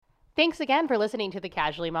Thanks again for listening to the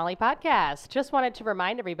Casually Molly podcast. Just wanted to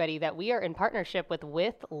remind everybody that we are in partnership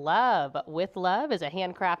with Love. With Love is a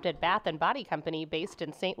handcrafted bath and body company based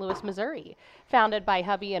in St. Louis, Missouri. Founded by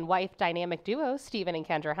hubby and wife dynamic duo Stephen and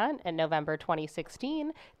Kendra Hunt in November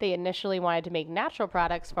 2016, they initially wanted to make natural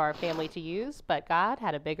products for our family to use, but God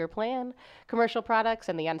had a bigger plan. Commercial products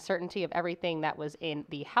and the uncertainty of everything that was in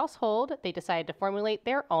the household, they decided to formulate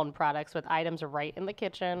their own products with items right in the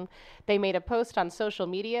kitchen. They made a post on social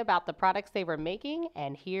media about the products they were making,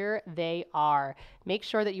 and here they are. Make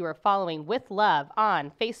sure that you are following With Love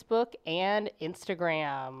on Facebook and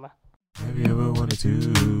Instagram. Have you ever wanted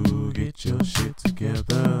to get your shit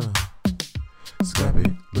together? Scrap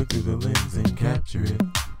it, look through the lens and capture it.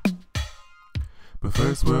 But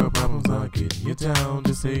first world problems are getting you down.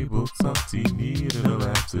 Disabled, salty, need a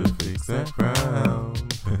laugh to fix that frown.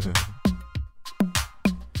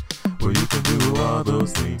 Well, you can do all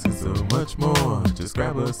those things and so much more. Just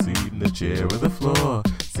grab a seat in the chair or the floor.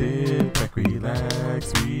 Sit back,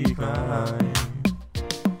 relax, recline.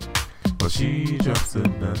 While she drops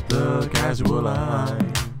another casual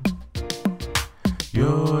line.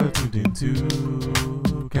 You're tuned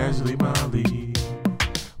into Casually Molly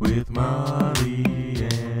with Molly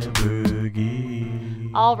and Bergie.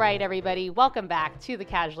 All right, everybody, welcome back to the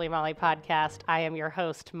Casually Molly podcast. I am your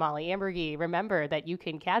host, Molly Ambergy. Remember that you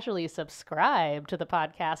can casually subscribe to the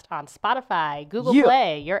podcast on Spotify, Google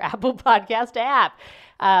Play, your Apple Podcast app,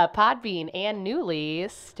 Podbean, and newly,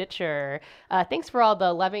 Stitcher. Thanks for all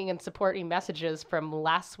the loving and supporting messages from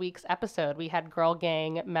last week's episode. We had Girl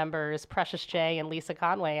Gang members Precious J and Lisa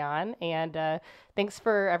Conway on, and thanks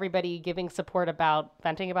for everybody giving support about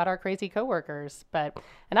venting about our crazy coworkers. But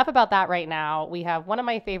enough about that right now. We have one of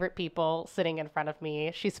my favorite people sitting in front of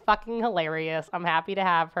me. She's fucking hilarious. I'm happy to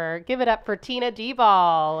have her. Give it up for Tina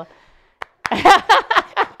Dybal.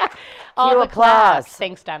 All the applause.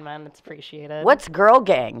 Thanks, Denman. It's appreciated. What's Girl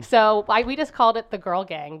Gang? So we just called it the Girl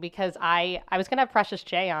Gang because I was going to have Precious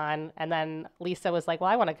J on, and then Lisa was like, well,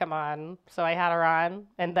 I want to come on. So I had her on,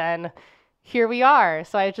 and then here we are.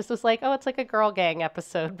 So I just was like, oh, it's like a Girl Gang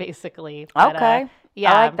episode, basically. But, okay.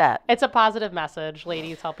 Yeah, I like that. It's a positive message.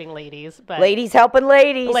 Ladies helping ladies. But ladies helping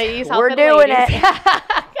ladies. Ladies We're helping doing ladies.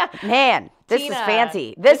 it. Man, this Tina, is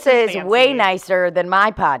fancy. This is fancy. Way nicer than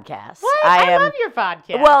my podcast. What? I love your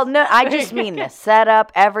podcast. Well, no, I just mean the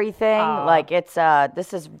setup, everything. Oh. Like it's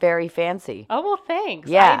this is very fancy. Oh, well, thanks.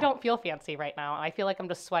 Yeah. I don't feel fancy right now. I feel like I'm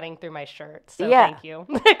just sweating through my shirt. So Yeah. thank you.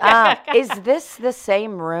 Is this the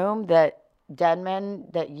same room that Denman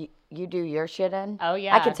that you do your shit in? Oh,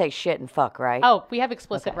 yeah. I can say shit and fuck, right? Oh, we have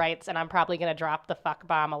explicit rights, and I'm probably going to drop the fuck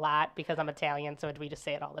bomb a lot because I'm Italian, so we just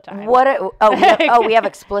say it all the time. We have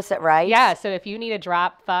explicit rights? Yeah, so if you need to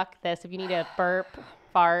drop, fuck this. If you need to burp,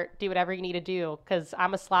 fart, do whatever you need to do, because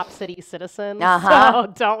I'm a Slop City citizen,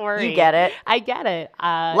 so don't worry. You get it. I get it.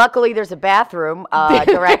 Luckily, there's a bathroom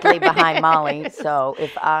directly behind Molly, so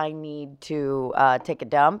if I need to take a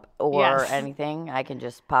dump or anything, I can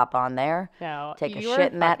just pop on there, take a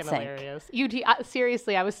shit in that sink. Hilarious.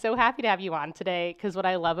 Seriously, I was so happy to have you on today, because what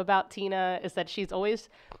I love about Tina is that she's always...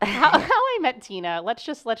 how I met Tina, let's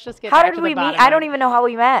just get back to the bottom. How did we meet? I don't even know how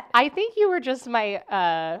we met. I think you were just my...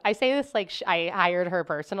 I say this like I hired her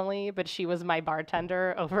personally, but she was my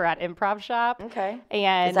bartender over at Improv Shop. Okay.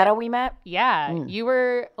 And is that how we met? Yeah. You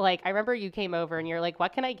were like, I remember you came over and you're like,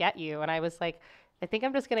 what can I get you? And I was like, I think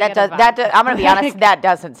I'm just going to get I'm going to be honest, that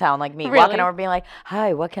doesn't sound like me. Really? Walking over being like,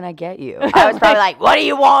 hi, what can I get you? I was probably like, what do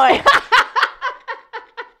you want?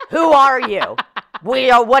 Who are you?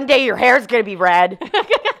 One day your hair's going to be red.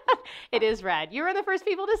 It is red. You were the first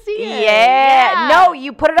people to see it. Yeah. No,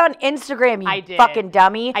 you put it on Instagram, I did. Fucking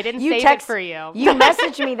dummy. I didn't save it for you. You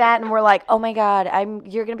messaged me that and we're like, oh my God,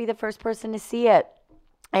 you're going to be the first person to see it.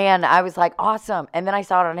 And I was like, awesome. And then I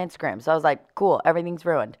saw it on Instagram. So I was like, cool, everything's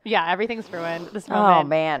ruined. Yeah, everything's ruined. This moment. Oh,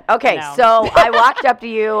 man. Okay, so I walked up to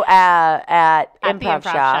you at Improv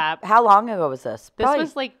Shop. How long ago was this? This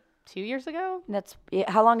was like 2 years ago.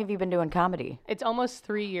 How long have you been doing comedy? It's almost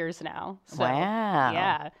 3 years now. So, wow.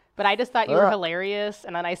 Yeah. But I just thought you were hilarious,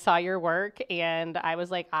 and then I saw your work, and I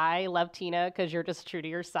was like, I love Tina because you're just true to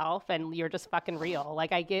yourself, and you're just fucking real.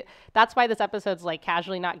 Like, that's why this episode's like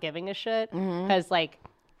casually not giving a shit, because like,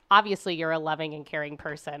 obviously you're a loving and caring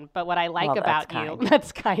person, but what I like about you,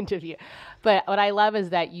 that's kind of you, but what I love is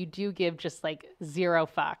that you do give just like zero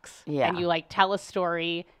fucks, and you like tell a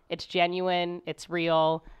story, it's genuine, it's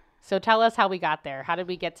real. So tell us how we got there. How did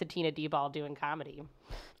we get to Tina Dybal doing comedy?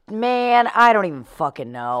 Man, I don't even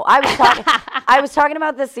fucking know. I was talking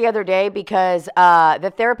about this the other day because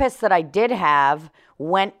the therapist that I did have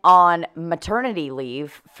went on maternity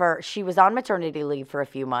leave she was on maternity leave for a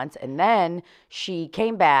few months, and then she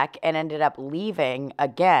came back and ended up leaving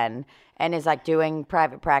again and is like doing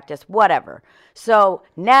private practice, whatever. So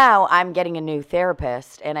now I'm getting a new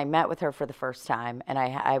therapist, and I met with her for the first time, and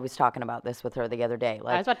I was talking about this with her the other day.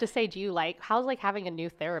 Like, I was about to say, how's like having a new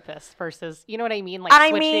therapist versus, you know what I mean? Like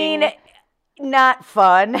switching. Not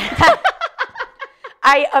fun.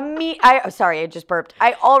 Sorry, I just burped.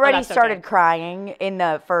 I already started crying in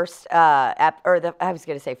the first I was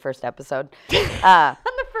gonna say first episode. On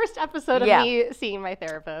the first episode of me seeing my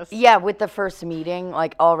therapist. Yeah, with the first meeting,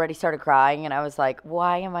 like already started crying, and I was like,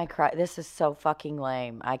 why am I crying? This is so fucking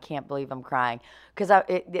lame. I can't believe I'm crying. Because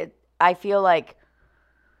I feel like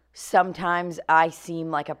sometimes I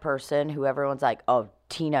seem like a person who everyone's like, oh,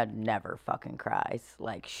 Tina never fucking cries.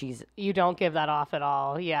 Like, you don't give that off at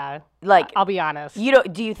all. Yeah. Like, I'll be honest.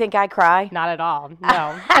 Do you think I cry? Not at all.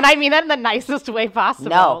 No. And I mean that in the nicest way possible.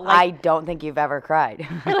 No, I don't think you've ever cried.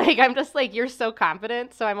 Like, I'm just like, you're so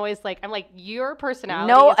confident. So I'm always like, your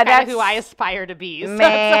personality is kind of who I aspire to be. So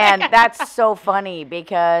man, that's so funny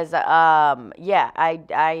because,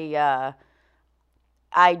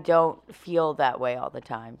 I don't feel that way all the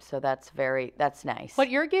time. So that's nice. What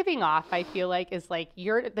you're giving off, I feel like, is like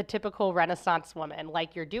you're the typical Renaissance woman.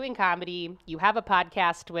 Like, you're doing comedy. You have a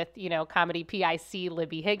podcast with, comedy PIC,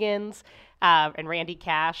 Libby Higgins, and Randy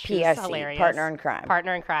Cash. PIC, hilarious. Partner in Crime.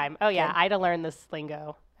 Partner in Crime. Oh, yeah. I had to learn this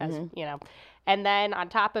lingo, as And then on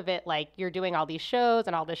top of it, like, you're doing all these shows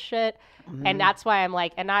and all this shit. Mm-hmm. And that's why I'm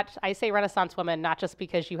like, I say Renaissance woman, not just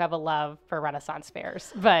because you have a love for Renaissance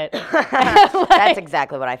fairs, but. That's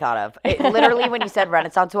exactly what I thought of. Literally, when you said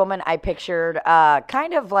Renaissance woman, I pictured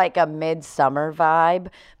kind of like a midsummer vibe,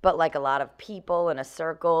 but like a lot of people in a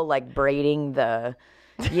circle, like braiding the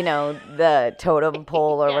totem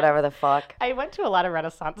pole or whatever the fuck. I went to a lot of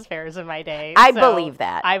Renaissance fairs in my day. I believe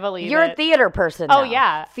that. I believe You're it. a theater person. Oh, though.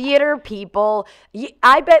 yeah. Theater people.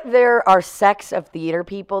 I bet there are sects of theater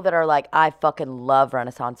people that are like, I fucking love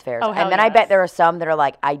Renaissance fairs. Oh, hell and then yes. I bet there are some that are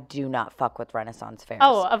like, I do not fuck with Renaissance fairs.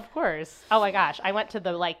 Oh, of course. Oh, my gosh. I went to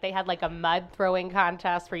they had like a mud throwing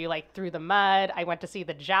contest where you like threw the mud. I went to see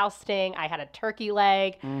the jousting. I had a turkey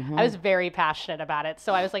leg. Mm-hmm. I was very passionate about it.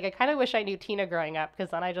 So I was like, I kind of wish I knew Tina growing up,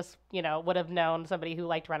 because then I just, would have known somebody who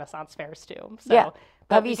liked Renaissance fairs too. So, yeah.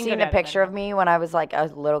 Have you seen a picture of me when I was like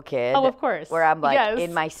a little kid? Oh, of course. Where I'm like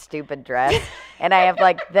in my stupid dress and I have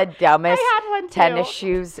like the dumbest tennis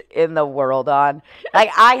shoes in the world on. Like,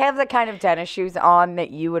 I have the kind of tennis shoes on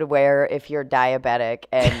that you would wear if you're diabetic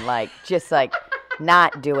and like just like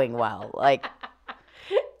not doing well. Like,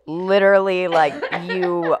 literally, like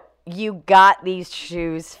you got these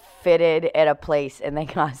shoes fitted at a place and they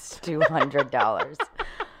cost $200.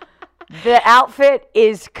 The outfit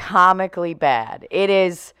is comically bad. It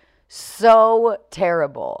is so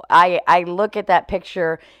terrible. I look at that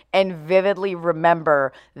picture and vividly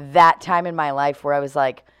remember that time in my life where I was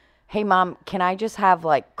like, hey, Mom, can I just have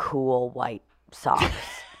like cool white socks?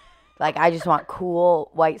 Like, I just want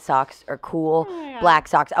cool white socks or cool black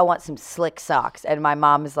socks. I want some slick socks. And my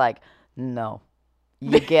mom is like, no,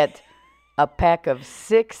 you get a pack of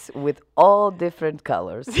 6 with all different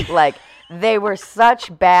colors. Like, they were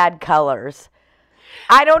such bad colors.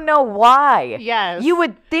 I don't know why. Yes. You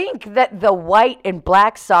would think that the white and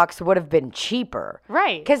black socks would have been cheaper.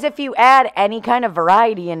 Right. Because if you add any kind of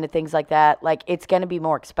variety into things like that, like, it's going to be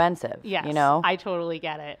more expensive. Yes. I totally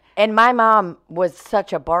get it. And my mom was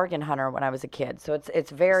such a bargain hunter when I was a kid. So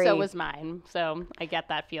it's very... So was mine. So I get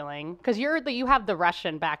that feeling. Because you have the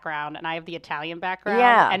Russian background and I have the Italian background.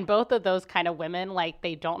 Yeah. And both of those kind of women, like,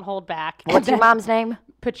 they don't hold back. What's your mom's name?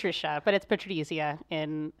 Patricia, but it's Patrizia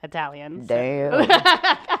in Italian. Damn.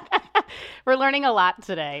 We're learning a lot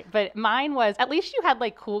today. But mine was, at least you had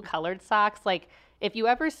like cool colored socks. Like, if you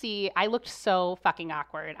ever see, I looked so fucking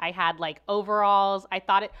awkward. I had like overalls. I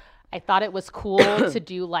thought it was cool to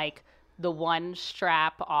do like the one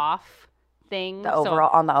strap off thing.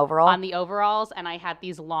 On the overall? On the overalls, and I had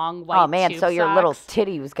these long white tube so your socks. Little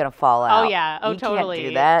titty was going to fall out. Oh, yeah. Oh, you totally.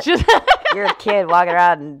 You can't do that. You're a kid walking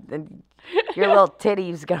around and your little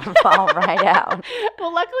titty's going to fall right out.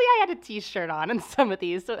 Well, luckily I had a T-shirt on in some of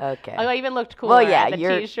these. So okay. I even looked cooler. Well, yeah. The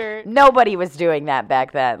T-shirt. Nobody was doing that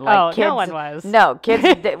back then. Like, kids, no one was. No, kids,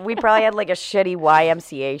 we probably had like a shitty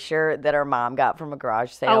YMCA shirt that our mom got from a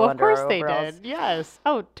garage sale under our overalls. Oh, of course they did. Yes.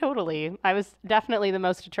 Oh, totally. I was definitely the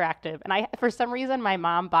most attractive. And for some reason, my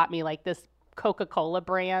mom bought me like this Coca-Cola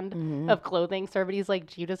brand of clothing. So everybody's like,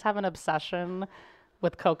 do you just have an obsession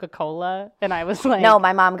with Coca-Cola, and I was like, no,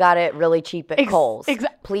 my mom got it really cheap at Kohl's.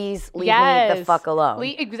 Please leave me the fuck alone.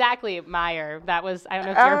 Exactly, Meyer. That was, I don't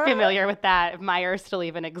know if you're familiar with that, if Meyer still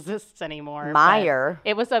even exists anymore. Meyer?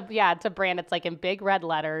 It was it's a brand. It's like in big red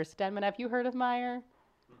letters. Denman, have you heard of Meyer?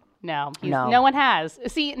 No. No one has.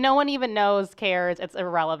 See, no one even knows, cares. It's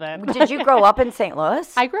irrelevant. Did you grow up in St.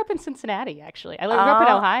 Louis? I grew up in Cincinnati, actually. I grew up in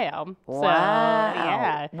Ohio. Wow. So,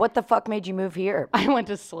 yeah. What the fuck made you move here? I went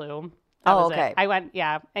to SLU. Okay. I went,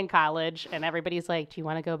 in college, and everybody's like, do you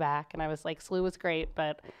want to go back? And I was like, SLU was great,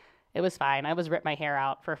 but it was fine. I was ripped my hair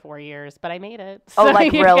out for 4 years, but I made it. So,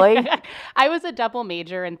 like, really? I was a double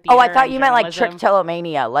major in theater. Oh, I thought you meant like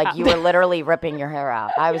trichotillomania. Like you were literally ripping your hair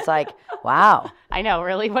out. I was like, wow. I know,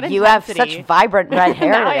 really? What you intensity. have such vibrant red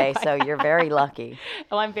hair today, so you're very lucky.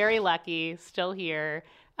 Well, I'm very lucky. Still here.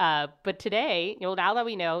 But today, now that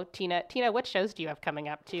we know, Tina, what shows do you have coming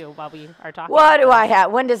up too while we are talking? What do I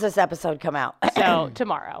have? When does this episode come out? So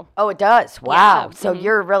tomorrow. Oh, it does. Wow. Yeah. So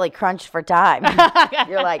you're really crunched for time.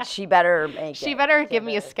 You're like, she better make it. She better give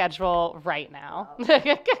me a schedule right now.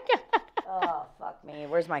 Oh, fuck me.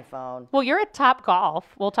 Where's my phone? Well, you're at Top Golf.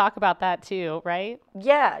 We'll talk about that too, right?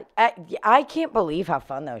 Yeah. I can't believe how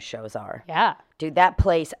fun those shows are. Yeah. Dude, that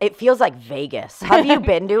place, it feels like Vegas. Have you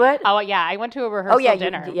been to it? Oh, yeah. I went to a rehearsal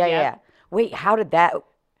dinner. Yeah. Wait, how did that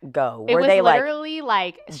go? It Were was they literally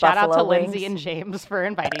like shout out to Buffalo Lindsay wings? and James for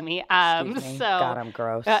inviting me. Excuse me. So God, I'm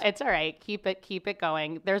gross. It's all right. Keep it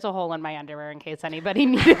going. There's a hole in my underwear in case anybody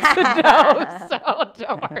needed to know. So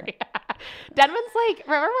don't worry. Denman's like,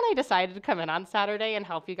 remember when I decided to come in on Saturday and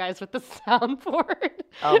help you guys with the soundboard?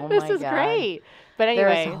 Oh this my is God. great. But anyway,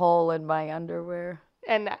 There's a hole in my underwear.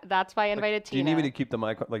 And that's why I invited Tina. Do you need me to keep the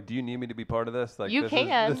mic? Like, do you need me to be part of this? Like, You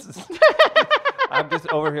can. I'm just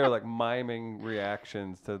over here like miming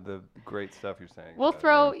reactions to the great stuff you're saying. We'll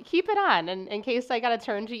keep it on, and in case I got to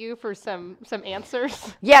turn to you for some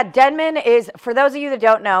answers. Yeah, Denman is, for those of you that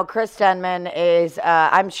don't know, Chris Denman is,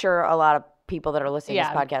 I'm sure a lot of people that are listening to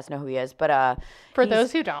this podcast know who he is, but for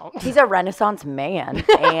those who don't, he's a Renaissance man,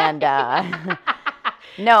 and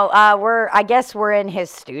I guess we're in his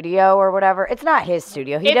studio or whatever. It's not his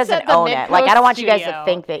studio. He doesn't own it. Like, I don't want you guys to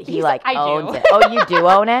think that he owns it. Oh, you do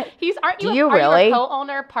own it? Are you really? You a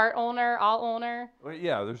co-owner, part owner, all owner? Well,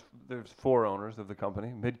 yeah, there's 4 owners of the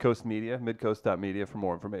company. Midcoast Media, midcoast.media for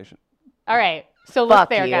more information. All right. So look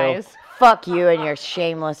there, you. guys. Fuck you and your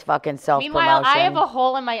shameless fucking self-promotion. Meanwhile, I have a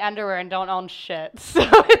hole in my underwear and don't own shit, so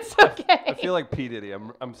it's okay. I feel like P. Diddy.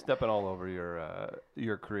 I'm stepping all over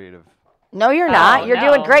your creative. No, you're not. You're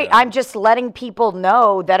doing great. I'm just letting people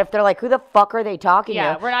know that if they're like, who the fuck are they talking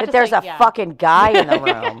to? We're not that there's a fucking guy in the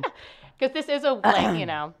room. Because this is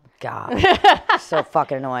God, so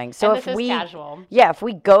fucking annoying. So if we, casual. Yeah, if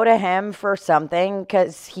we go to him for something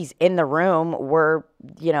because he's in the room,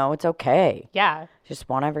 it's okay. Yeah. Just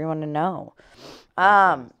want everyone to know.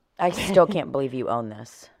 I still can't believe you own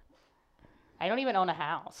this. I don't even own a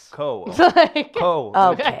house. Co. Okay.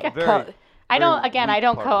 I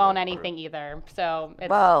don't co-own anything either. So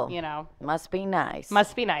it's, must be nice.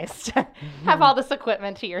 Must be nice to have all this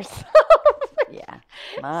equipment to yourself. Yeah.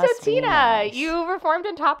 So Tina, you performed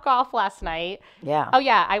in Top Golf last night. Yeah. Oh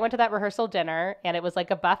yeah, I went to that rehearsal dinner and it was like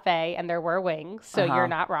a buffet and there were wings, so you're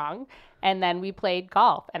not wrong. And then we played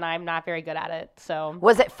golf and I'm not very good at it. So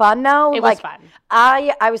was it fun though? It was fun.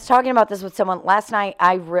 I was talking about this with someone last night.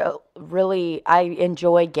 I really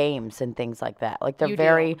enjoy games and things like that. Like they're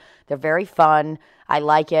very fun. I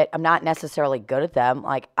like it. I'm not necessarily good at them.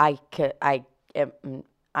 Like I'm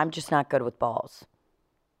just not good with balls.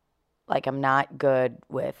 Like, I'm not good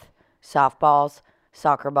with softballs,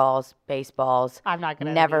 soccer balls, baseballs. I'm not good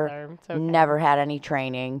at it either. It's okay. Never had any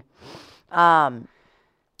training. But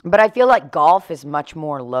I feel like golf is much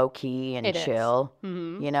more low-key and chill,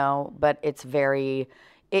 but it's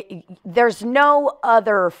there's no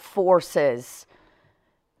other forces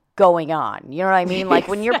going on. You know what I mean? Like,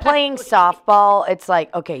 when you're playing softball, it's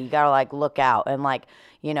like, okay, you got to, like, look out and, like,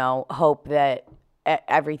 hope that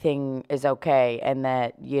everything is okay and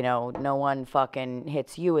that no one fucking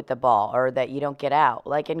hits you with the ball or that you don't get out.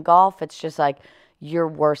 Like in golf, it's just like your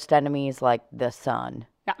worst enemy is like the sun.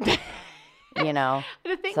 Yeah.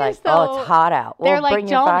 The thing it's is, like, though, it's hot out. They're like, bring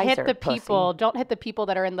your don't visor, hit the pussy. people. Don't hit the people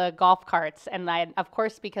that are in the golf carts. And then, of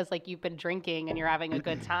course, because like you've been drinking and you're having a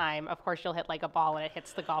good time, of course you'll hit like a ball and it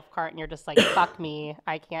hits the golf cart and you're just like, fuck me,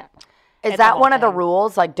 I can't. Is that one of the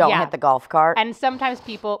rules? Like, don't hit the golf cart? And sometimes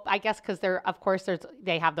people, I guess, because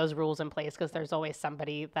they have those rules in place because there's always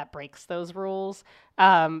somebody that breaks those rules.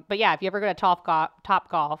 But yeah, if you ever go to Top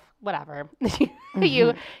Golf, whatever,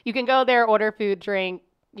 you can go there, order food, drink,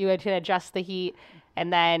 you can adjust the heat,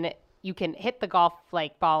 and then you can hit the golf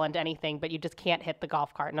like ball into anything, but you just can't hit the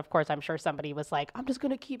golf cart. And of course, I'm sure somebody was like, I'm just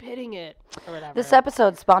going to keep hitting it or whatever. This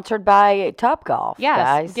episode's sponsored by Top Golf,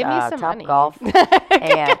 guys. Give me some Top money. Golf.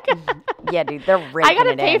 And yeah, dude, they're raking it in. I got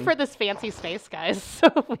to pay for this fancy space, guys. So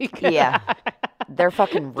we could, they're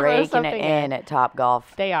fucking raking it in at Top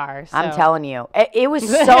Golf. They are. So. I'm telling you. It was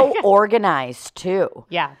so organized, too.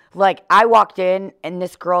 Yeah. Like, I walked in, and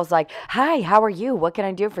this girl's like, hi, how are you? What can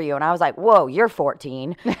I do for you? And I was like, whoa, you're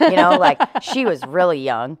 14. You know, like, she was really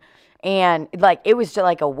young. And, like, it was just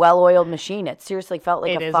like a well-oiled machine. It seriously felt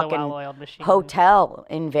like a fucking well-oiled machine. Hotel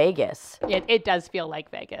in Vegas. It does feel like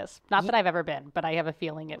Vegas. Not that I've ever been, but I have a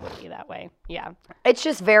feeling it would be that way. Yeah. It's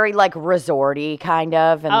just very, like, resort-y kind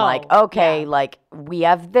of. And, like, we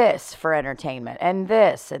have this for entertainment and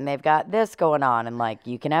this. And they've got this going on. And, like,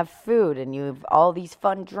 you can have food and you have all these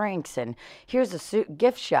fun drinks. And here's a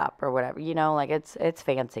gift shop or whatever. You know, like, it's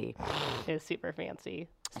fancy. It's super fancy.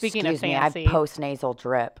 Speaking Excuse of fancy. me, I have post-nasal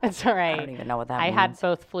drip. It's all right. I don't even know what that means. I had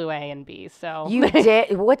both flu A and B, so. You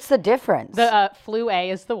did? What's the difference? The flu A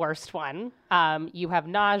is the worst one. You have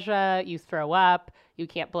nausea, you throw up, you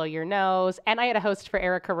can't blow your nose. And I had a host for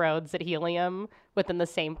Erica Rhodes at Helium within the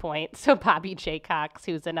same point. So Bobby J. Cox,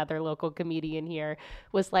 who's another local comedian here,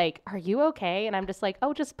 was like, are you okay? And I'm just like,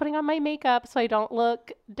 oh, just putting on my makeup so I don't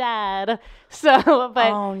look dead. So,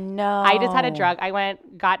 but oh, no. I just had a drug. I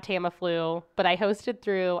got Tamiflu, but I hosted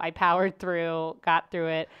through, I powered through, got through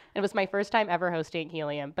it. It was my first time ever hosting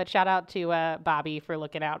Helium. But shout out to Bobby for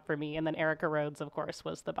looking out for me. And then Erica Rhodes, of course,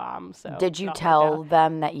 was the bomb. So did you tell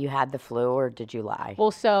them that you had the flu or did you lie?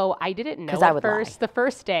 Well, so I didn't know at first. The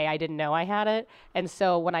first day I didn't know I had it. And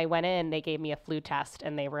so when I went in, they gave me a flu test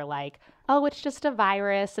and they were like, oh, it's just a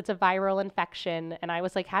virus. It's a viral infection. And I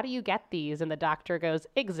was like, how do you get these? And the doctor goes,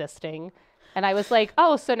 existing. And I was like,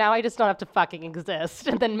 oh, so now I just don't have to fucking exist.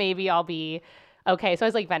 And then maybe I'll be okay. So I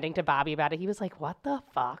was like venting to Bobby about it. He was like, what the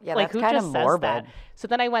fuck? Yeah, like, that's who kind just of says morbid. that? So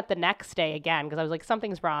then I went the next day again because I was like,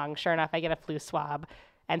 something's wrong. Sure enough, I get a flu swab.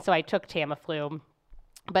 And so I took Tamiflu.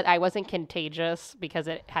 But I wasn't contagious because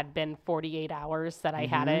it had been 48 hours that I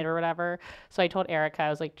had it or whatever. So I told Erica,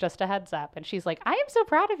 I was like, just a heads up. And she's like, I am so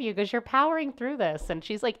proud of you because you're powering through this. And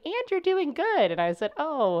she's like, and you're doing good. And I said,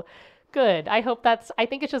 oh, good. I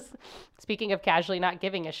think it's just, speaking of casually not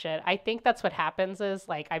giving a shit, I think that's what happens is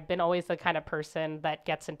like, I've been always the kind of person that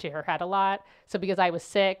gets into her head a lot. So because I was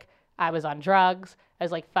sick, I was on drugs, I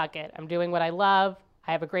was like, fuck it. I'm doing what I love.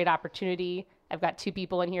 I have a great opportunity. I've got 2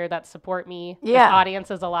 people in here that support me. Yeah. This audience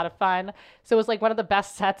is a lot of fun. So it was like one of the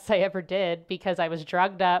best sets I ever did because I was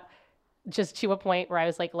drugged up just to a point where I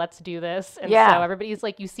was like, let's do this. And so everybody's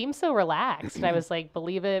like, you seem so relaxed. And I was like,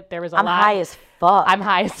 believe it, there was a lot. I'm high as fuck. I'm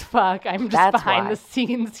high as fuck. I'm just behind the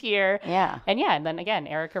scenes here. Yeah. And then again,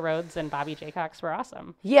 Erica Rhodes and Bobby J. Cox were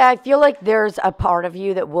awesome. Yeah, I feel like there's a part of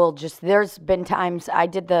you that will just, there's been times, I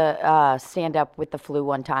did the stand-up with the flu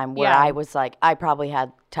one time where I was like, I probably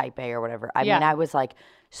had type A or whatever. I mean, I was like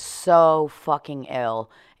so fucking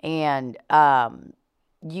ill. And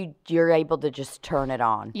you're able to just turn it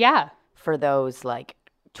on. Yeah. For those like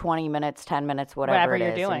 20 minutes, 10 minutes, whatever it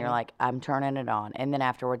is. Doing. And you're like, I'm turning it on. And then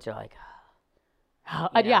afterwards you're like,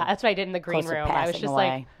 yeah, that's what I did in the green room. I was just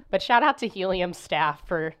like, but shout out to Helium staff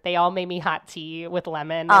they all made me hot tea with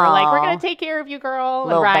lemon. They were like, we're going to take care of you, girl.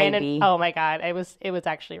 Little and Ryan baby. And oh my God, it was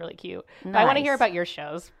actually really cute. Nice. But I want to hear about your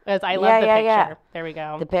shows because I love the picture. Yeah. There we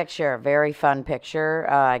go. The picture, very fun picture.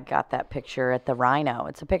 I got that picture at the Rhino.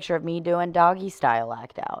 It's a picture of me doing doggy style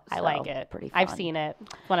act out. So I like it. Pretty fun. I've seen it.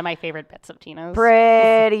 It's one of my favorite bits of Tina's.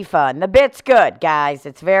 Pretty fun. The bit's good, guys.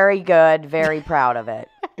 It's very good. Very proud of it.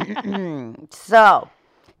 So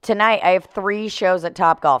tonight I have 3 shows at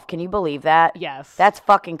Topgolf. Can you believe that? Yes. That's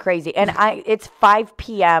fucking crazy. And it's 5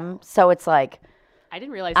 p.m. So it's like, I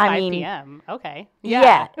didn't realize 5 p.m. Okay.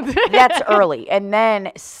 Yeah. That's early. And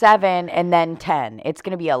then 7 and then 10. It's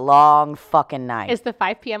going to be a long fucking night. Is the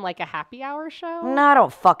 5 p.m. like a happy hour show? No, I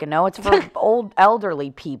don't fucking know. It's for old elderly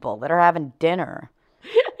people that are having dinner.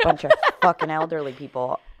 Bunch of fucking elderly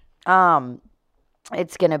people.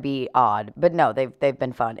 It's going to be odd. But no, they've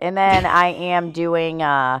been fun. And then I am doing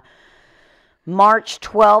March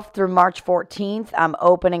 12th through March 14th. I'm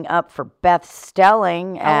opening up for Beth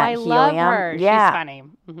Stelling at Helium. Love her. Yeah. She's funny.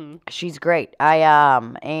 Mm-hmm. She's great. I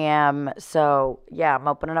am. So, yeah, I'm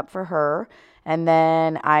opening up for her. And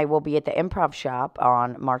then I will be at the Improv Shop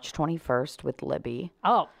on March 21st with Libby.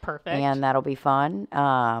 Oh, perfect. And that'll be fun.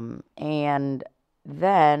 And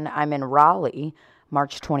then I'm in Raleigh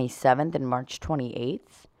March 27th and March 28th.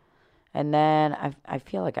 And then I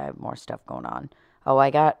feel like I have more stuff going on. Oh,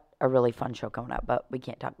 I got a really fun show coming up, but we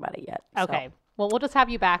can't talk about it yet. Okay. So. Well, we'll just have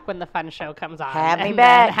you back when the fun show comes on. Have me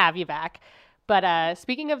back. Have you back. But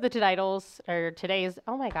speaking of the titles or today's,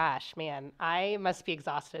 oh my gosh, man, I must be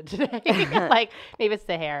exhausted today. Like maybe it's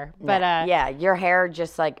the hair, but yeah, your hair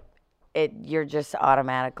just like it. You're just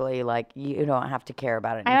automatically like you don't have to care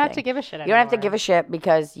about anything. I don't have to give a shit anymore. You don't have to give a shit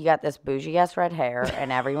because you got this bougie ass red hair,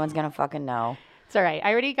 and everyone's gonna fucking know. It's all right.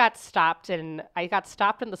 I already got stopped, and I got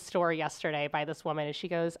stopped in the store yesterday by this woman, and she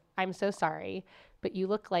goes, "I'm so sorry, but you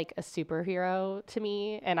look like a superhero to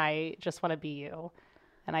me, and I just want to be you."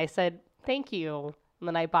 And I said, "Thank you." And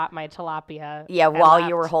then I bought my tilapia. Yeah, while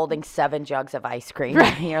you were holding 7 jugs of ice cream.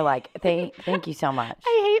 Right. You're like, thank you so much.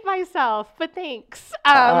 I hate myself, but thanks.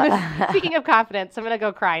 Speaking of confidence, I'm going to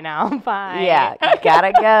go cry now. Bye. Yeah,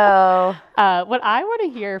 gotta go. What I want to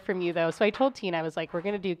hear from you, though, so I told Tina, I was like, we're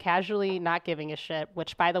going to do casually not giving a shit,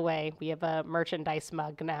 which, by the way, we have a merchandise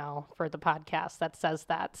mug now for the podcast that says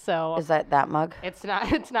that. So is that mug? It's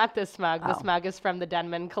not this mug. This mug is from the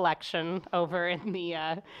Denman collection over in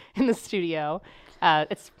the studio.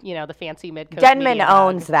 It's, the fancy mid-coast Denman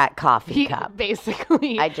owns that coffee cup.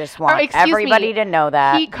 Basically. I just want everybody to know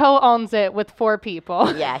that. He co-owns it with 4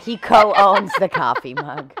 people. Yeah, he co-owns the coffee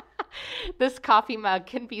mug. This coffee mug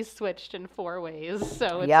can be switched in 4 ways,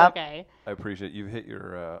 so it's okay. I appreciate you've hit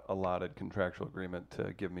your allotted contractual agreement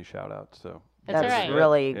to give me shout-outs, so. That's right.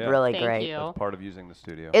 really Thank great. You. That's part of using the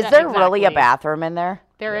studio. Is there really a bathroom in there?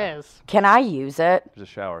 There is. Can I use it? There's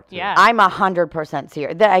a shower, too. Yeah. I'm 100%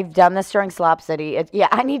 serious. I've done this during Slop City.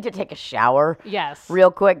 I need to take a shower. Yes.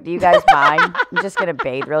 Real quick. Do you guys mind? I'm just going to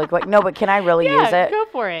bathe really quick. No, but can I really use it? Go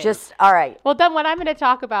for it. All right. Well, then what I'm going to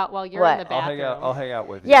talk about while you're in the bathroom. I'll hang out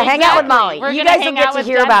with you. Yeah, hang out with Molly. You guys will get to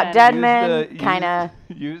hear about Denman, kind of.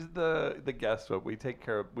 Use the guest one. We take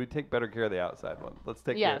better care of the outside one. Let's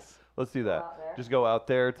do that. Just go out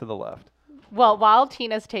there to the left. Well, while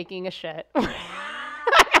Tina's taking a shit,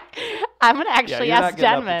 I'm going to actually ask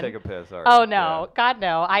Denman. Take a piss, oh, no. Yeah. God,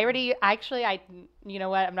 no. You know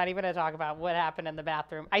what? I'm not even going to talk about what happened in the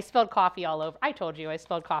bathroom. I spilled coffee all over. I told you I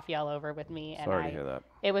spilled coffee all over with me. And Sorry to hear that.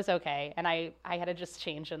 It was okay. And I had to just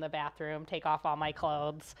change in the bathroom, take off all my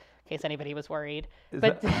clothes in case anybody was worried.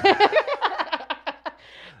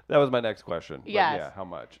 That was my next question. Yes. Yeah, how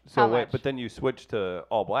much? So but then you switched to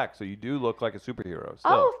all black, so you do look like a superhero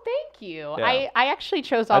still. Oh, thank you. Yeah. I actually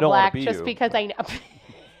chose all black just because I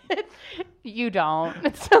know. You don't.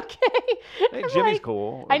 It's okay. Hey, Jimmy's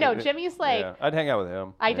cool. I know. Jimmy's like. Yeah, I'd hang out with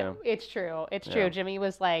him. It's true. It's true. Jimmy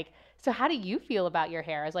was like, so how do you feel about your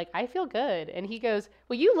hair? I was like, I feel good. And he goes,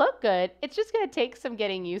 well, you look good. It's just going to take some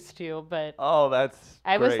getting used to. But oh, that's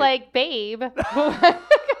I great. was like, babe.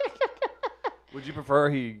 Would you prefer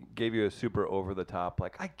he gave you a super over-the-top,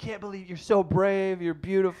 like, I can't believe you're so brave, you're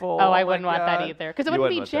beautiful. Oh, I wouldn't want that either. Because it wouldn't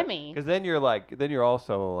be Jimmy. Because then you're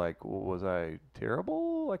also like, was I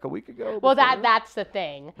terrible like a week ago? Well, that's the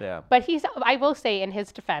thing. Yeah. But I will say in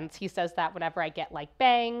his defense, he says that whenever I get like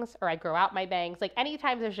bangs or I grow out my bangs, like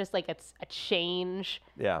anytime there's just like a change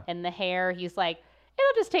in the hair, he's like,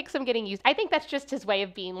 it'll just take some getting used. I think that's just his way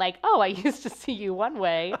of being like, oh, I used to see you one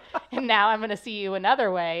way and now I'm going to see you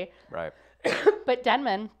another way. Right. But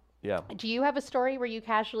Denman, do you have a story where you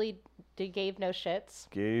casually gave no shits?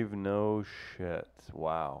 Gave no shits.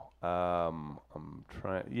 Wow. I'm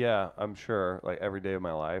trying. Yeah, I'm sure. Like every day of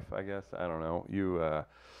my life, I guess. I don't know.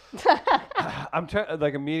 I'm trying.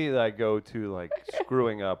 Like immediately, I go to like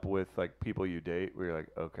screwing up with like people you date. Where you're like,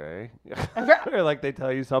 okay, or like they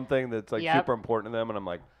tell you something that's like super important to them, and I'm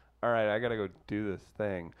like, all right, I gotta go do this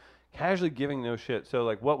thing. Casually giving no shit. So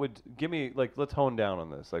like, let's hone down on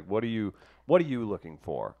this. Like, what are you looking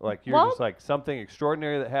for? Like, you're just like something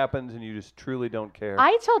extraordinary that happens and you just truly don't care.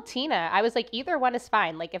 I told Tina, I was like, either one is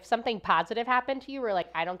fine. Like, if something positive happened to you where like,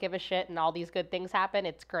 I don't give a shit and all these good things happen,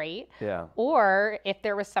 it's great. Yeah. Or if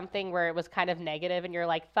there was something where it was kind of negative and you're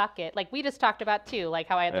like, fuck it. Like we just talked about too, like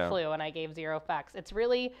how I had the flu and I gave 0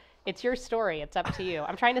 fucks. It's your story. It's up to you.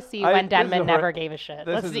 I'm trying to see when Denman never gave a shit.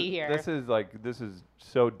 Let's see here. This is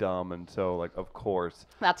so dumb and so like, of course.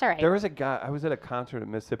 That's all right. There was a guy, I was at a concert at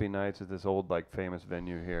Mississippi Nights at this old like famous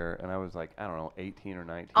venue here, and I was like, I don't know, 18 or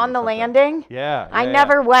 19. On the landing? Yeah. I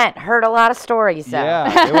never went. Heard a lot of stories. So.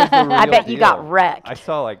 Yeah. It was the real I bet you deal. got wrecked. I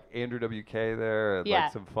saw like Andrew WK there and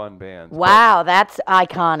like some fun bands. Wow, that's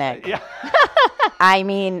iconic. Yeah. I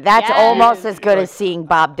mean, that's almost as good as seeing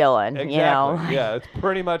Bob Dylan, exactly. You know? Yeah, it's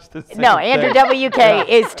pretty much the same No, Andrew WK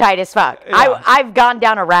is tight as fuck. Yeah. I've gone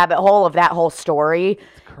down a rabbit hole of that whole story.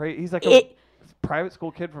 It's crazy. He's like a private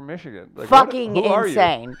school kid from Michigan. Like, fucking who are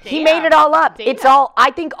insane. you? He made it all up. It's all,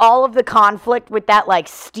 I think all of the conflict with that, like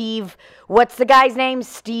Steve, what's the guy's name?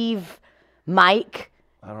 Steve Mike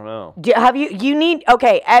I don't know. You need,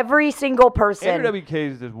 okay, every single person. Andrew WK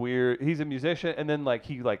is this weird, he's a musician, and then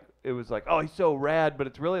it was like, oh, he's so rad, but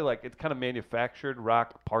it's really it's kind of manufactured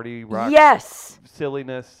party rock. Yes.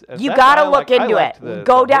 Silliness. And you gotta look into it.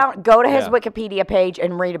 Go to his yeah. Wikipedia page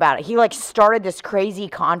and read about it. He started this crazy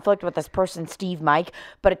conflict with this person, Steve Mike,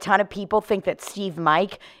 but a ton of people think that Steve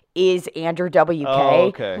Mike is Andrew WK. Oh,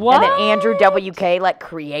 okay. What? And then Andrew WK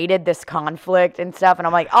created this conflict and stuff, and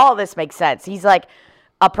I'm like, oh, this makes sense. He's like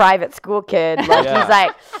a private school kid. He's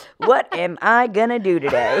like, what am I gonna do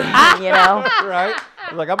today? You know? Right?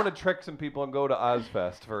 Like, I'm gonna trick some people and go to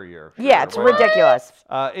Ozfest for a year. Yeah, it's ridiculous.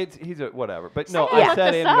 He's a whatever. But no, Yeah. I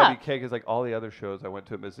said Look this Andrew up. WK because all the other shows I went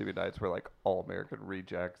to at Mississippi Nights were all American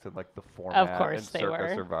rejects and the format Of course and they Circa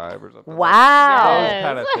were. Survive or something. Wow. Those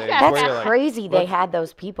kind of things. That's where you're crazy they had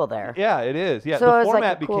those people there. Yeah, it is. Yeah, So the it was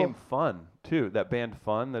format a cool- became Fun too. That band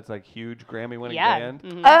Fun, that's huge Grammy-winning Yeah. band.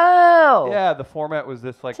 Mhm. Oh. Yeah, the format was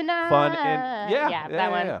this Tonight. fun and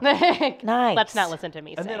that one. yeah. Nice. Let's not listen to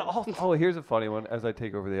me. And sing. then also, here's a funny one. As I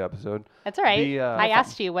take over the episode, That's all right. I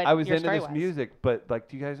asked you what I was your into story this was. music, but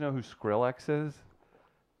do you guys know who Skrillex is?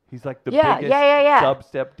 He's the Yeah, biggest yeah.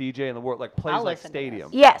 dubstep DJ in the world. Plays I'll listen to stadiums.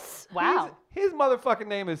 Yes. Wow. His motherfucking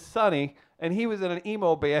name is Sonny, and he was in an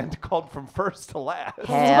emo band called From First to Last.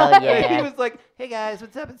 Hell And yeah. he was like, "Hey guys,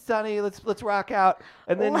 what's up? It's Sonny. Let's rock out."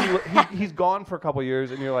 And then he's gone for a couple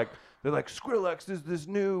years, and you're like, they're like, Skrillex is this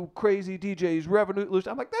new crazy DJ. He's revolutionary.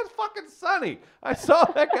 I'm like, that's fucking Sonny. I saw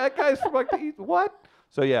that guy's from the East. What?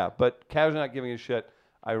 So yeah, but casually not giving a shit.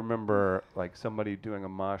 I remember somebody doing a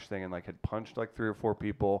mosh thing and had punched 3 or 4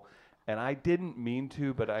 people, and I didn't mean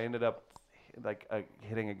to, but I ended up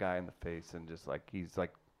hitting a guy in the face and just he's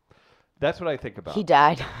that's what I think about. He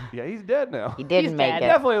died. Yeah, he's dead now. He didn't He's make dead. it.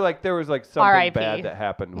 Definitely there was something R.I.P. bad that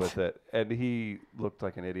happened with it, and he looked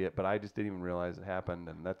like an idiot, but I just didn't even realize it happened,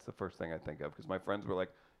 and that's the first thing I think of because my friends were like,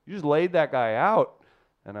 "You just laid that guy out,"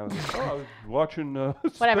 and I was like, "Oh, I was watching." Whatever.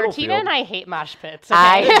 Spitalfield." Tina and I hate mosh pits.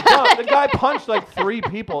 Okay? No, the guy punched 3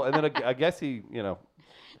 people, and then I guess he,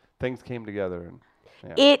 things came together, and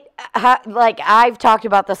yeah. I've talked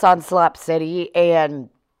about this on Slap City and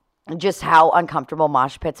just how uncomfortable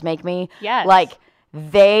mosh pits make me. Yes.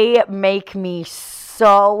 They make me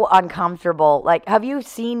so uncomfortable. Have you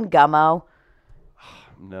seen Gummo?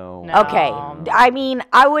 No. Okay. I mean,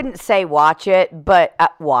 I wouldn't say watch it, but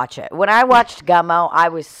watch it. When I watched Gummo, I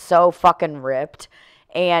was so fucking ripped.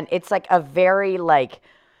 And it's a very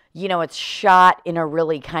it's shot in a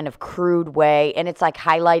really kind of crude way, and it's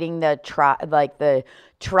highlighting the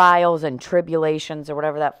trials and tribulations or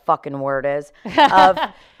whatever that fucking word is of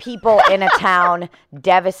people in a town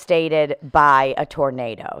devastated by a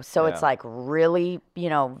tornado. So it's really,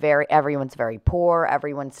 everyone's very poor,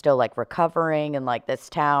 everyone's still recovering, and this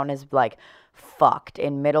town is fucked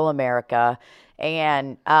in middle America,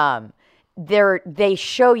 and they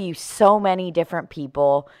show you so many different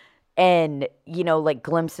people and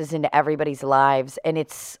glimpses into everybody's lives, and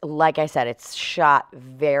it's like I said, it's shot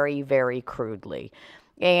very, very crudely.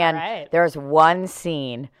 And there's one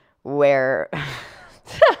scene where I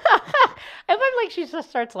love she just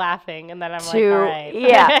starts laughing, and then I'm all right.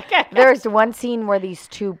 Yeah. There's one scene where these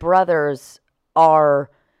 2 brothers are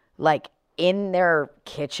in their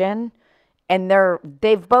kitchen, and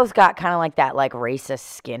they've both got kind of that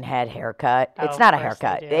racist skinhead haircut. Oh, it's not a of course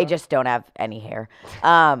haircut. they do. They just don't have any hair.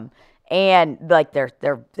 And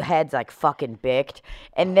their heads fucking bicked,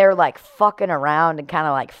 and they're fucking around and kind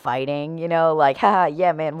of fighting, haha,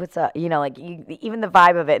 yeah, man, what's up, even the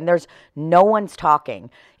vibe of it. And there's no one's talking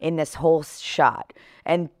in this whole shot,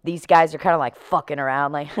 and these guys are kind of fucking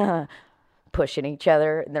around, pushing each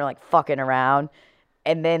other, and they're fucking around,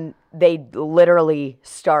 and then they literally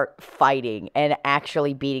start fighting and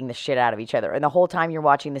actually beating the shit out of each other. And the whole time you're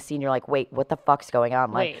watching the scene, you're like, wait, what the fuck's going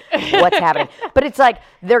on? What's happening? But it's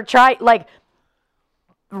they're trying,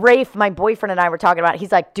 Rafe, my boyfriend, and I were talking about it.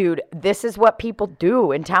 He's like, dude, this is what people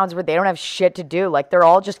do in towns where they don't have shit to do. They're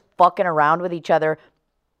all just fucking around with each other,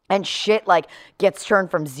 and shit gets turned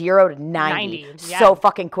from 0 to 90 yeah. so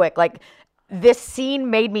fucking quick. This scene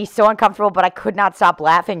made me so uncomfortable, but I could not stop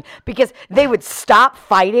laughing because they would stop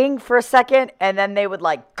fighting for a second and then they would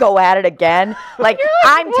go at it again.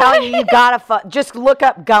 I'm telling you, you gotta just look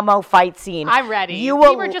up Gummo fight scene. I'm ready. You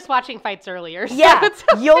will, we were just watching fights earlier. So yeah, it's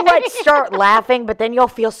okay. you'll start laughing, but then you'll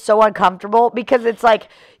feel so uncomfortable because it's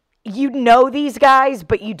you know these guys,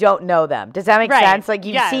 but you don't know them. Does that make sense?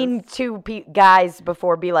 You've seen 2 guys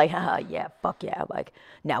before be yeah, fuck yeah.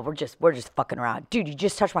 No, we're just fucking around. Dude, you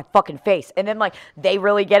just touched my fucking face. And then they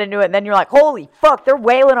really get into it, and then you're holy fuck, they're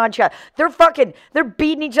wailing on each other. They're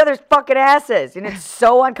beating each other's fucking asses. And it's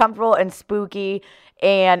so uncomfortable and spooky.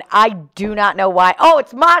 and I do not know why. Oh,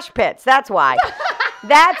 it's mosh pits. That's why.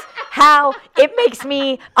 That's how it makes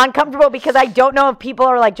me uncomfortable because I don't know if people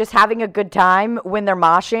are like just having a good time when they're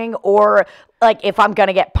moshing or like if I'm going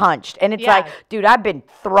to get punched. And it's like, dude, I've been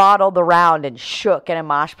throttled around and shook in a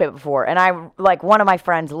mosh pit before. And I like one of my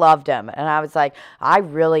friends loved him. And I was like, I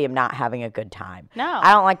really am not having a good time. No.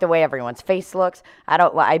 I don't like the way everyone's face looks. I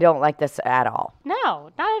don't like this at all.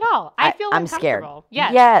 No, not at all. I feel I'm scared. uncomfortable.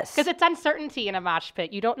 Yes. Yes. Because it's uncertainty in a mosh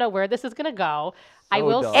pit. You don't know where this is going to go. I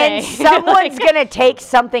will dumb. say. And someone's going to take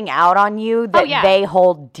something out on you that yeah. they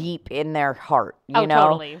hold deep in their heart, you know?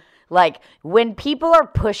 Totally. Like, when people are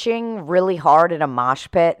pushing really hard in a mosh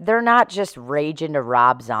pit, they're not just raging to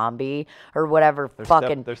Rob Zombie or whatever Their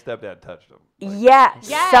stepdad touched them. Yes.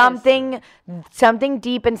 Yes. Something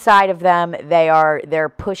deep inside of them, they're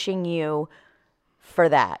pushing you for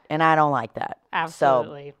that, and I don't like that.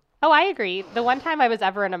 Absolutely. Oh, I agree. The one time I was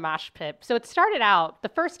ever in a mosh pit, so it started out, the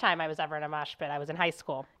first time I was ever in a mosh pit, I was in high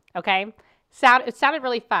school, okay? It sounded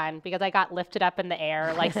really fun because I got lifted up in the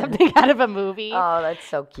air like something out of a movie. Oh, that's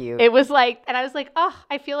so cute. It was like, and I was like, oh,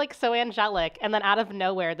 I feel like so angelic. And then out of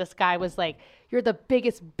nowhere, this guy was like, you're the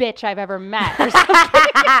biggest bitch I've ever met or something.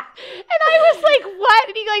 And I was like, what?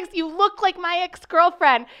 And he like, you look like my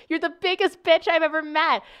ex-girlfriend. You're the biggest bitch I've ever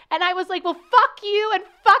met. And I was like, well, fuck you and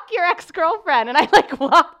fuck your ex-girlfriend. And I like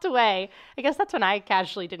walked away. I guess that's when I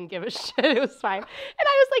casually didn't give a shit. It was fine. And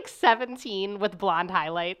I was like 17 with blonde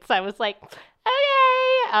highlights. I was like,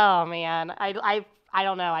 okay. Oh man. I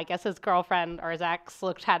don't know. I guess his girlfriend or his ex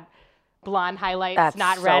had blonde highlights, That's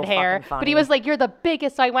not so red hair. fucking funny. But he was like, you're the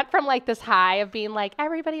biggest. So I went from like this high of being like,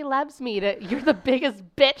 everybody loves me to you're the biggest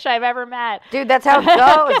bitch I've ever met. Dude, that's how it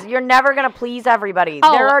goes. You're never going to please everybody.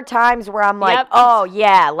 Oh. There are times where I'm like, Yep. oh,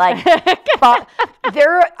 yeah. Like,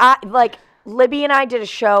 like, Libby and I did a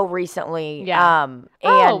show recently. Yeah.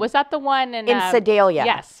 And Was that the one in Sedalia.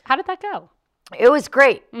 Yes. How did that go? It was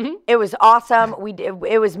great. Mm-hmm. It was awesome.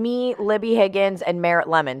 It was me, Libby Higgins, and Merritt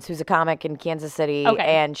Lemons, who's a comic in Kansas City, Okay.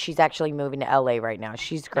 and she's actually moving to LA right now.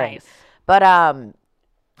 She's great. Nice. But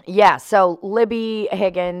yeah. So Libby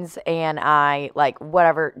Higgins and I, like,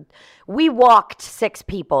 whatever. We walked 6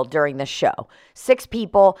 people during the show. 6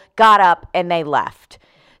 people got up and they left.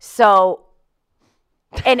 So.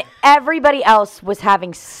 And everybody else was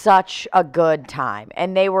having such a good time,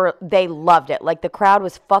 and they loved it. Like, the crowd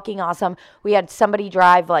was fucking awesome. We had somebody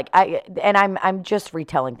drive, like, I'm just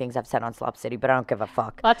retelling things I've said on Slop City, but I don't give a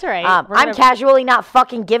fuck. That's all right. I'm casually not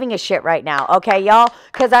fucking giving a shit right now, okay, y'all?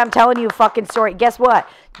 Because I'm telling you a fucking story. Guess what?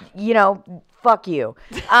 You know, fuck you.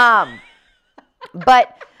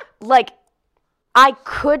 But like, I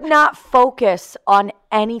could not focus on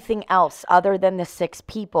anything else other than the 6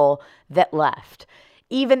 people that left.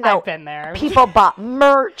 Even though I've been there. People bought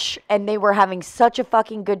merch and they were having such a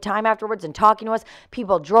fucking good time afterwards and talking to us.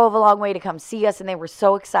 People drove a long way to come see us and they were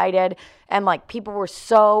so excited. And like, people were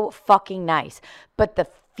so fucking nice. But the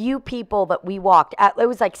few people that we walked at, it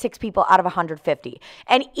was like 6 people out of 150.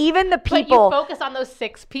 And even the people. But you focus on those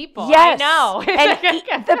 6 people. Yes. I know.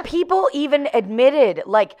 And the people even admitted,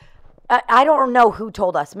 like, I don't know who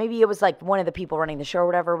told us. Maybe it was like one of the people running the show or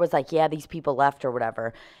whatever was like, yeah, these people left or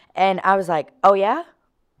whatever. And I was like, oh yeah?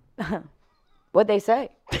 What'd they say?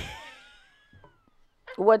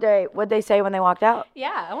 What'd they say when they walked out?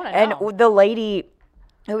 Yeah, I want to know. And the lady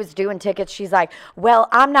who was doing tickets, she's like, well,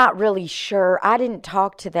 I'm not really sure. I didn't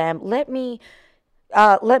talk to them. Let me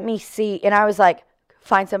see. And I was like,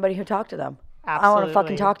 find somebody who talked to them. Absolutely. I want to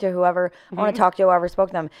fucking talk to whoever. I want to talk to whoever spoke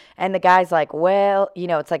to them. And the guy's like, well, you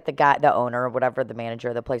know, it's like the owner or whatever, the manager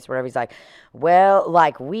of the place, whatever. He's like, well,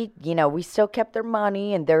 like we still kept their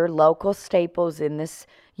money and they're local staples in this,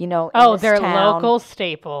 in this they're town. local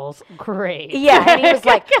staples. Great. Yeah, and he was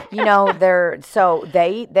like,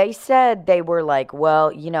 they said they were like,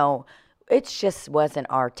 well, it just wasn't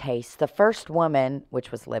our taste. The first woman,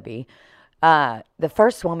 which was Libby, was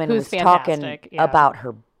talking about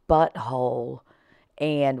her butthole,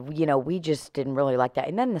 and we just didn't really like that.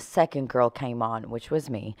 And then the second girl came on, which was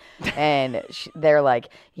me, and they're like,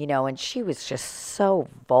 and she was just so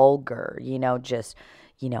vulgar,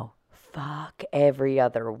 fuck every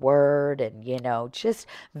other word, and just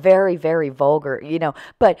very, very vulgar,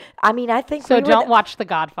 but I mean, I think so. Don't watch The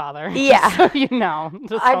Godfather. Yeah.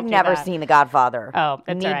 So I've never seen The Godfather. Oh,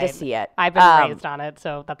 it's need all to right. see it. I've been raised on it,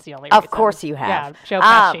 so that's the only reason. Of course you have. Yeah, Joe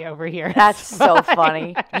Pesci over here. That's so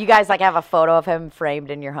funny. You guys like have a photo of him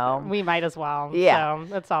framed in your home. We might as well. Yeah.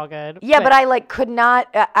 So it's all good. Yeah, but I could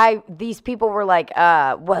not. These people were like,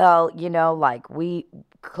 well,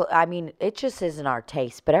 I mean, it just isn't our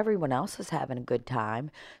taste, but everyone else is having a good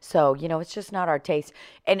time. So, it's just not our taste.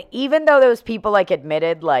 And even though those people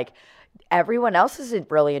admitted, everyone else isn't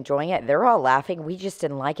really enjoying it. They're all laughing. We just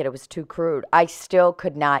didn't like it. It was too crude. I still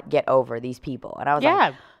could not get over these people. And I was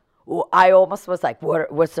like, I almost was like,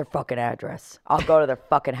 what's their fucking address? I'll go to their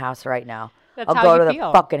fucking house right now. I'll go to the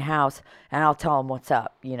fucking house and I'll tell them what's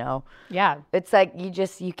up, you know? Yeah. It's like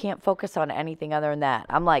you can't focus on anything other than that.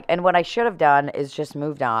 I'm like, and what I should have done is just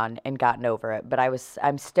moved on and gotten over it. But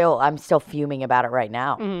I'm still fuming about it right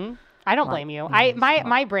now. Mm-hmm. I don't blame you.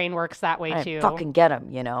 My brain works that way too. Fucking get them,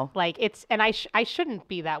 you know? Like I shouldn't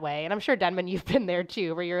be that way. And I'm sure Denman, you've been there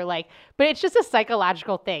too, where you're like, but it's just a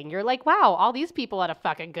psychological thing. You're like, wow, all these people had a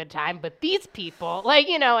fucking good time, but these people, like,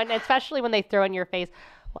 you know, and especially when they throw in your face,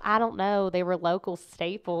 well, I don't know, they were local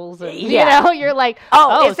staples. And, you know, you're like,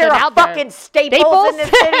 is there a fucking Staples in this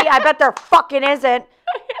city? I bet there fucking isn't.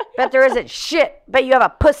 Bet there isn't shit. Bet you have a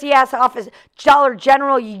pussy ass office. Dollar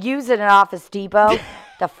General, you use it in Office Depot.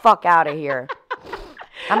 The fuck out of here.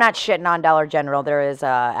 I'm not shitting on Dollar General. There is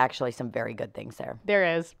actually some very good things there.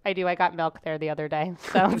 There is. I do. I got milk there the other day.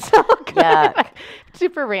 So good. Yeah.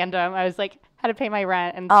 Super random. I was like, had to pay my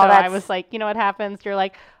rent. And so I was like, you know what happens? You're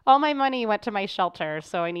like, all my money went to my shelter.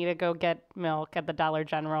 So I need to go get milk at the Dollar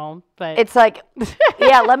General. But it's like,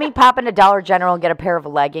 yeah, let me pop into Dollar General and get a pair of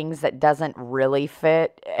leggings that doesn't really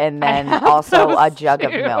fit. And then also a jug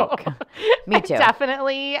of milk. Me too. I'm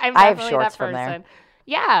definitely I have shorts that person. from there.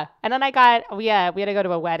 Yeah. And then we had to go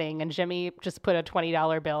to a wedding and Jimmy just put a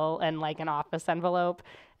 $20 bill in like an office envelope.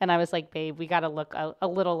 And I was like, babe, we got to look a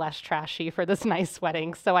little less trashy for this nice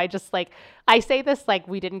wedding. So I just I say this like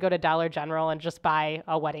we didn't go to Dollar General and just buy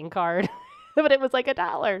a wedding card, but it was like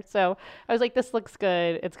 $1. So I was like, this looks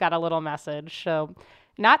good. It's got a little message. So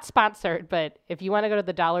not sponsored, but if you want to go to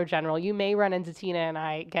the Dollar General, you may run into Tina and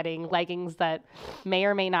I getting leggings that may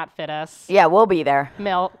or may not fit us. Yeah, we'll be there.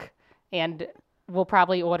 Milk, and we'll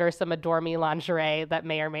probably order some Adore Me lingerie that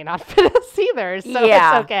may or may not fit us either. So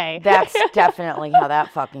it's okay. That's definitely how that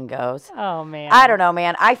fucking goes. Oh, man. I don't know,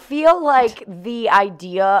 man. I feel like the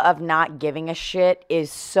idea of not giving a shit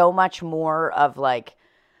is so much more of like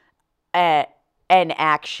an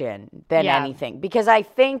action than anything. Because I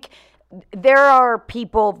think there are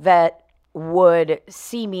people that would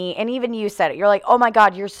see me, and even you said it, you're like, oh my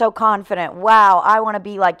God, you're so confident, wow, I want to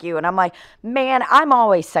be like you. And I'm like, man, I'm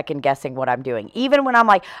always second guessing what I'm doing, even when I'm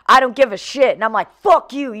like, I don't give a shit, and I'm like,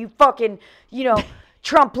 fuck you, you fucking, you know,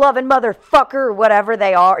 Trump loving motherfucker, or whatever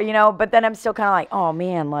they are, you know. But then I'm still kind of like, oh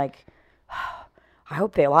man, like, I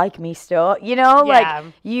hope they like me still, you know, like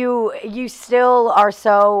you still are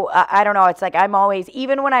so, I don't know. It's like, I'm always,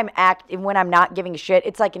 even when when I'm not giving a shit,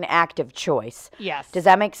 it's like an active choice. Yes. Does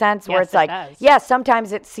that make sense? Where it's like, yeah,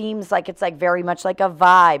 sometimes it seems like it's like very much like a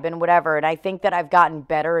vibe and whatever. And I think that I've gotten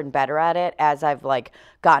better and better at it as I've like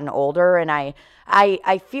gotten older. And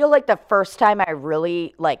I feel like the first time I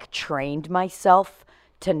really like trained myself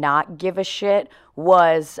to not give a shit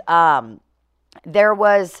was, there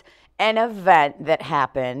was an event that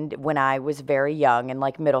happened when I was very young in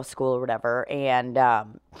like middle school or whatever, and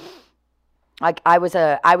like I was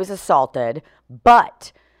assaulted,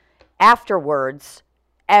 but afterwards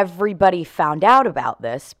everybody found out about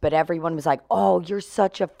this, but everyone was like, "Oh, you're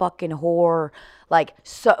such a fucking whore." Like,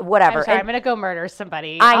 so whatever. I'm sorry, I'm gonna go murder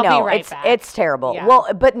somebody. I know, I'll be right back. It's terrible. Yeah. Well,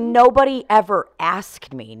 but nobody ever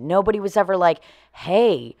asked me. Nobody was ever like,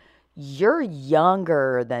 "Hey, you're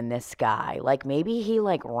younger than this guy. Like, maybe he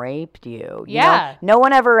like raped you." You know? No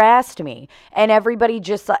one ever asked me. And everybody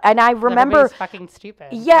just, and I remember. Everybody's fucking stupid.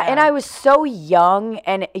 Yeah, and I was so young,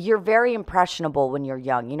 and you're very impressionable when you're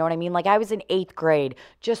young. You know what I mean? Like, I was in 8th grade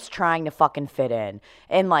just trying to fucking fit in.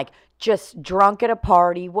 And like, just drunk at a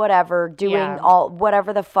party, whatever, doing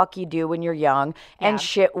whatever the fuck you do when you're young. And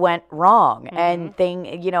shit went wrong. And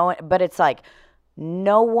you know, but it's like,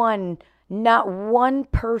 not one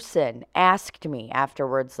person asked me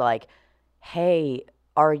afterwards, like, hey,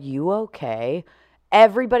 are you okay?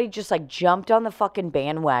 Everybody just like jumped on the fucking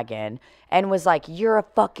bandwagon and was like, you're a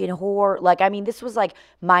fucking whore. Like, I mean, this was like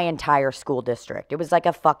my entire school district. It was like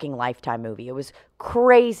a fucking Lifetime movie. It was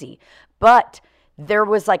crazy. But there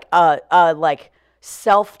was like a like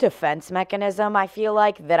self-defense mechanism, I feel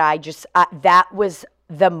like, that that was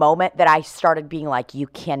the moment that I started being like, you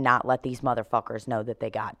cannot let these motherfuckers know that they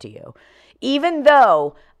got to you. Even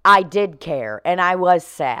though I did care and I was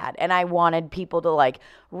sad and I wanted people to like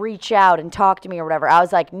reach out and talk to me or whatever, I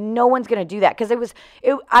was like, no one's going to do that. Because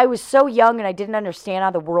I was so young and I didn't understand how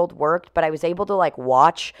the world worked, but I was able to like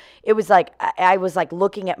watch. It was like, I was like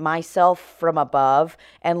looking at myself from above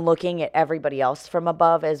and looking at everybody else from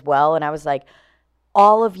above as well. And I was like,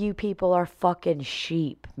 all of you people are fucking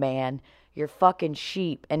sheep, man. You're fucking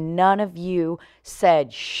sheep. And none of you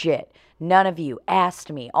said shit. None of you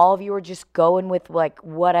asked me. All of you were just going with like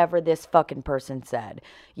whatever this fucking person said.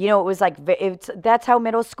 You know, it was like, that's how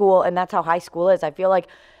middle school and that's how high school is. I feel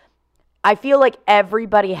like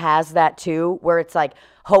everybody has that too, where it's like,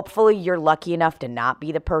 hopefully you're lucky enough to not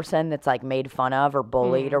be the person that's like made fun of or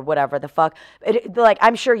bullied or whatever the fuck. Like,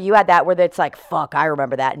 I'm sure you had that where it's like, fuck, I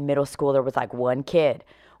remember that in middle school. There was like one kid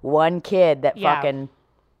that fucking,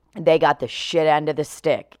 they got the shit end of the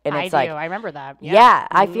stick. And it's like, I remember that. Yeah,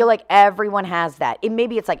 I feel like everyone has that.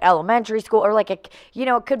 Maybe it's like elementary school or like, it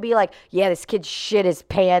could be like, this kid shit his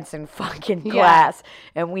pants in fucking class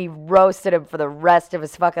and we roasted him for the rest of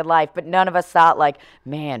his fucking life. But none of us thought like,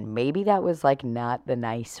 man, maybe that was like not the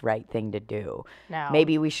nice, right thing to do. No.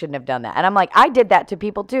 Maybe we shouldn't have done that. And I'm like, I did that to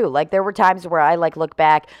people too. Like there were times where I like look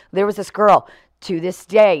back. There was this girl to this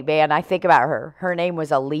day, man, I think about her. Her name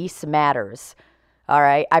was Elise Matters. All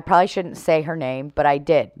right. I probably shouldn't say her name, but I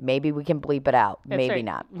did. Maybe we can bleep it out. Maybe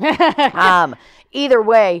not. Either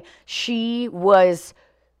way, she was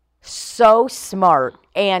so smart.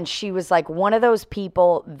 And she was like one of those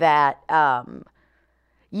people that,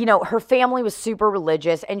 her family was super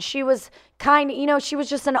religious. And she was she was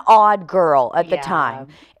just an odd girl at the time.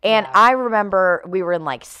 And I remember we were in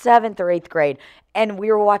like 7th or 8th grade and we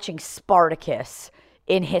were watching Spartacus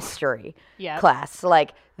in history class.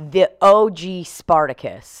 Like, the OG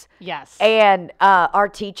Spartacus. Yes. And our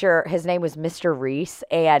teacher, his name was Mr. Reese,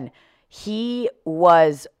 and he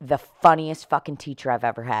was the funniest fucking teacher I've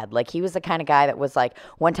ever had. Like, he was the kind of guy that was like,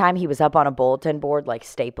 one time he was up on a bulletin board, like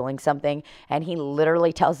stapling something, and he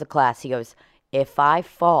literally tells the class, he goes, if I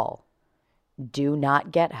fall, do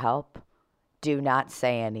not get help. Do not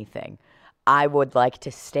say anything. I would like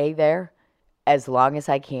to stay there as long as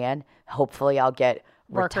I can. Hopefully I'll get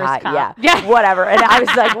workers' comp. Yeah, whatever. And I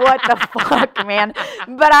was like, what the fuck, man?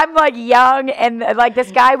 But I'm like young, and like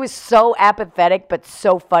this guy was so apathetic, but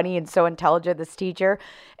so funny and so intelligent, this teacher.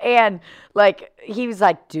 And like, he was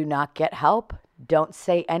like, do not get help. Don't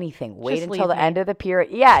say anything. Wait Just until the leave end of the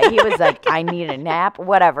period. Yeah, he was like, I need a nap,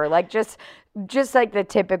 whatever. Like, just like the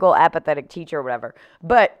typical apathetic teacher or whatever.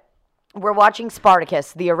 But we're watching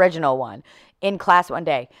Spartacus, the original one, in class one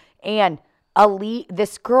day. And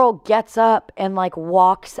this girl gets up and like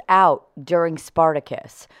walks out during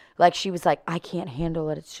Spartacus. Like, she was like, I can't handle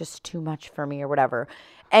it. It's just too much for me or whatever.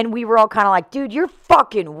 And we were all kind of like, dude, you're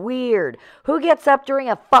fucking weird. Who gets up during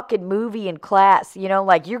a fucking movie in class? You know,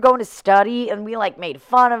 like, you're going to study. And we like made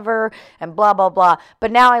fun of her and blah, blah, blah.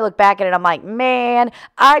 But now I look back at it, I'm like, man,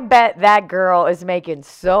 I bet that girl is making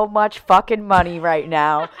so much fucking money right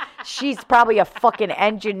now. She's probably a fucking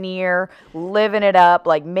engineer, living it up,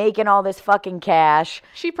 like making all this fucking cash.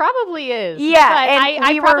 She probably is. Yeah. But And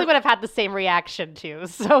I probably would have had the same reaction too.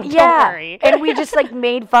 So don't worry. And we just like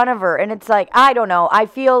made fun of her. And it's like, I don't know. I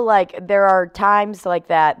feel like there are times like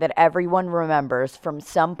that everyone remembers from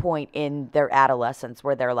some point in their adolescence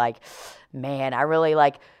where they're like, man, I really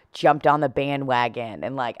like jumped on the bandwagon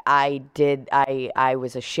and like I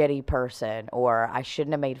was a shitty person, or I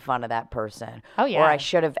shouldn't have made fun of that person. Oh yeah. Or I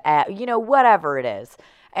should have, whatever it is.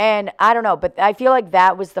 And I don't know, but I feel like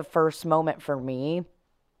that was the first moment for me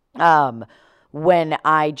when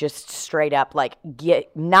I just straight up like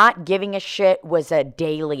not giving a shit was a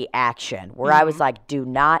daily action where I was like, do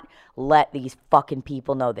not let these fucking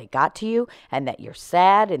people know they got to you and that you're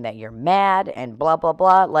sad and that you're mad and blah, blah,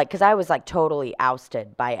 blah. Like, because I was like totally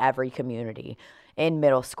ousted by every community in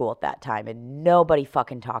middle school at that time, and nobody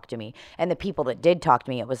fucking talked to me. And the people that did talk to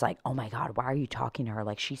me, it was like, oh my God, why are you talking to her?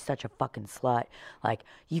 Like, she's such a fucking slut. Like,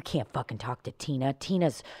 you can't fucking talk to Tina.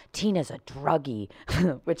 Tina's a druggie,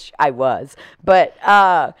 which I was. But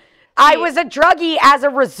I was a druggie as a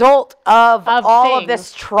result of all of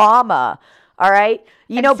this trauma. All right?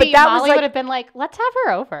 But that Molly was like, would have been like, let's have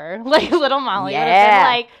her over. Like, little Molly would have been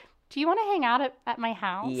like, do you want to hang out at my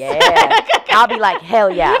house? Yeah. I'll be like, hell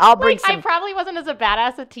yeah. I'll bring some. I probably wasn't as a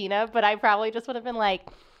badass as Tina, but I probably just would have been like,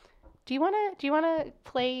 do you want to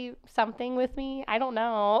play something with me? I don't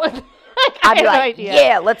know. I'd be like,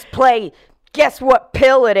 yeah, let's play. Guess what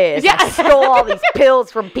pill it is? Yeah. I stole all these pills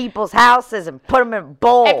from people's houses and put them in a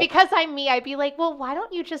bowl. And because I'm me, I'd be like, well, why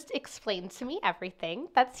don't you just explain to me everything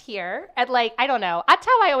that's here? And like, I don't know. That's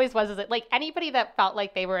how I always was. Is it like anybody that felt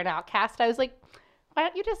like they were an outcast? I was like, why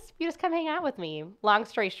don't you just come hang out with me? Long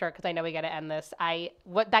story short, because I know we got to end this.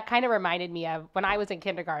 What that kind of reminded me of when I was in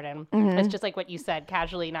kindergarten. It's just like what you said,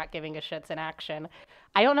 casually not giving a shit's in action.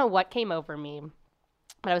 I don't know what came over me,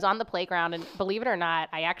 but I was on the playground, and believe it or not,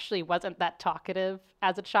 I actually wasn't that talkative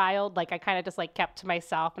as a child. Like, I kind of just like kept to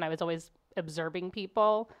myself, and I was always observing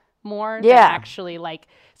people more than actually like.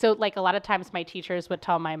 So like a lot of times my teachers would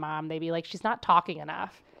tell my mom, they'd be like, she's not talking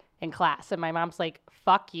enough. in class. And my mom's like,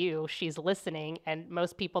 fuck you. She's listening. And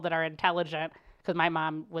most people that are intelligent, because my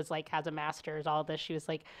mom was like, has a master's, all this. She was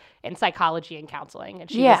like in psychology and counseling. And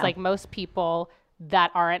she was like, most people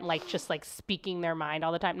that aren't like just like speaking their mind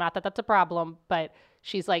all the time. Not that that's a problem, but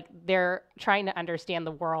she's like, they're trying to understand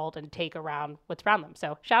the world and take around what's around them.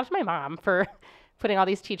 So shout out to my mom for putting all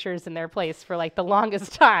these teachers in their place for like the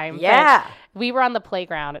longest time. Yeah. But we were on the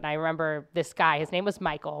playground and I remember this guy, his name was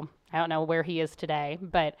Michael. I don't know where he is today,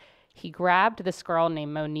 but he grabbed this girl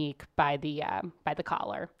named Monique by the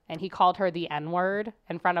collar and he called her the N-word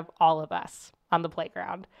in front of all of us on the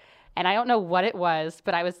playground. And I don't know what it was,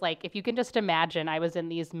 but I was like, if you can just imagine, I was in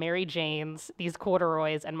these Mary Janes, these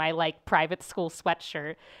corduroys, and my like private school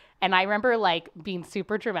sweatshirt. And I remember like being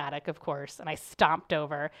super dramatic, of course, and I stomped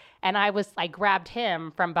over and I grabbed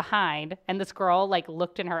him from behind and this girl like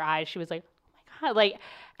looked in her eyes. She was like, oh my God, like,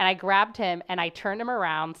 and I grabbed him and I turned him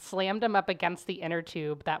around, slammed him up against the inner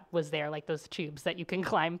tube that was there, like those tubes that you can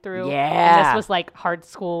climb through. Yeah. And this was like hard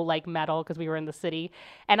school, like metal, because we were in the city.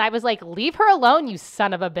 And I was like, leave her alone, you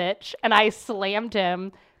son of a bitch. And I slammed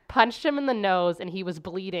him, punched him in the nose, and he was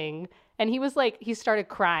bleeding. And he was like, he started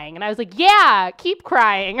crying. And I was like, yeah, keep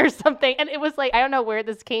crying or something. And it was like, I don't know where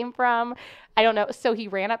this came from. I don't know. So he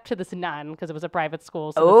ran up to this nun because it was a private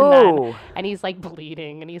school. So this nun, and he's like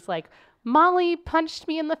bleeding. And he's like, Molly punched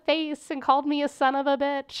me in the face and called me a son of a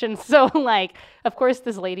bitch. And so like, of course,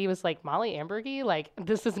 this lady was like, Molly Ambergy? Like,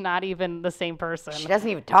 this is not even the same person. She doesn't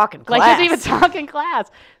even talk in class. Like, doesn't even talk in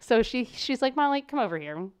class. So she's like, Molly, come over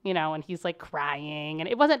here, you know, and he's like crying. And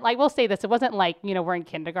it wasn't like, we'll say this, it wasn't like, you know, we're in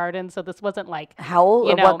kindergarten. So this wasn't like. How old?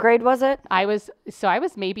 You know, what grade was it? I was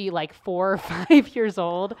maybe like 4 or 5 years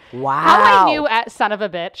old. Wow. How I knew son of a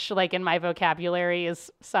bitch, like in my vocabulary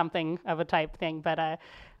is something of a type thing. But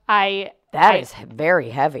That is very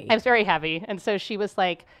heavy. It was very heavy. And so she was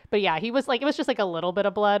like, but yeah, he was like, it was just like a little bit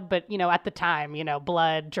of blood, but you know, at the time, you know,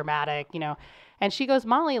 blood, dramatic, you know, and she goes,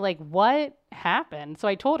 Molly, like what happened? So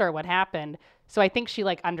I told her what happened. So I think she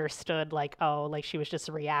like understood like, oh, like she was just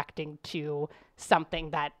reacting to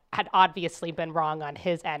something that had obviously been wrong on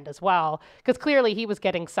his end as well. Because clearly he was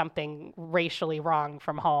getting something racially wrong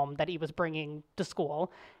from home that he was bringing to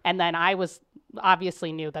school. And then I was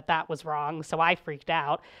obviously knew that that was wrong. So I freaked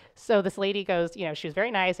out. So this lady goes, you know, she was very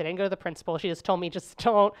nice. I didn't go to the principal. She just told me, just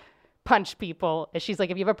don't punch people. And she's like,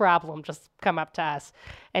 if you have a problem, just come up to us.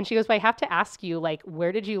 And she goes, well, I have to ask you, like,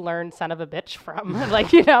 where did you learn son of a bitch from?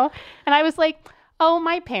 Like, you know, and I was like, oh,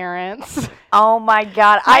 my parents. Oh my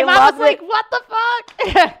God. My mom was like, what the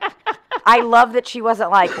fuck? I love that she wasn't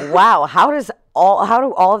like, wow, how do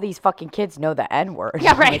all of these fucking kids know the N-word?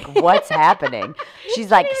 Yeah, right. Like, what's happening? She's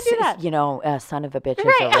like, that. you know, son of a bitch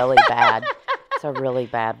Right. is a really bad, it's a really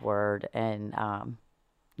bad word. And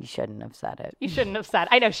you shouldn't have said it. You shouldn't have said.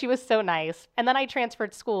 I know, she was so nice. And then I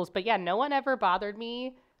transferred schools. But yeah, no one ever bothered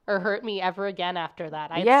me or hurt me ever again after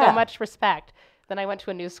that. I had so much respect. Then I went to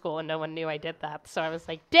a new school and no one knew I did that. So I was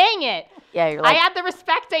like, dang it. Yeah, you're like, I had the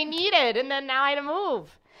respect I needed. And then now I had to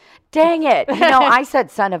move. dang it. You know, I said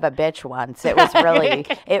son of a bitch once. It was really,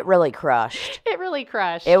 it really crushed. It really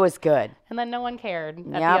crushed. It was good. And then no one cared at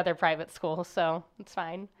the Yep. other private school. So it's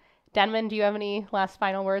fine. Denman, do you have any last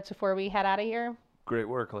final words before we head out of here? Great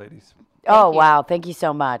work, ladies. Oh, you. wow. Thank you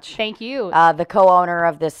so much. Thank you. The co-owner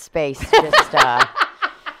of this space just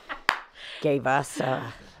gave us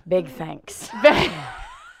big thanks.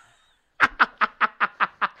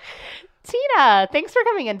 Tina, thanks for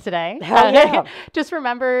coming in today. Hell yeah. Just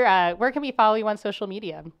remember, where can we follow you on social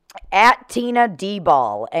media? At Tina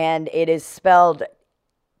Dybal, and it is spelled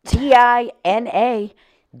TinaDybal.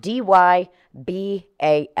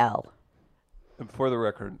 And for the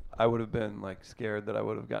record, I would have been like scared that I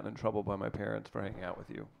would have gotten in trouble by my parents for hanging out with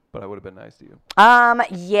you, but I would have been nice to you.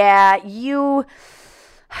 Yeah,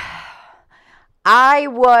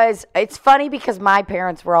 it's funny because my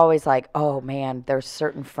parents were always like, oh man, there's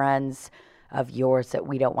certain friends of yours that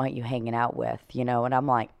we don't want you hanging out with, you know, and I'm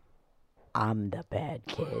like, I'm the bad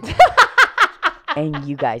kid. And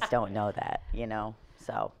you guys don't know that, you know,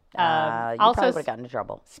 so you Also, probably would have gotten in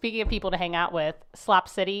trouble. Speaking of people to hang out with, Slop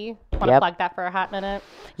City, want to Yep. plug that for a hot minute?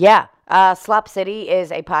 Yeah. Slop City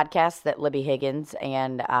is a podcast that Libby Higgins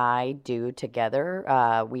and I do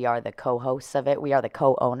together. We are the co-hosts of it. We are the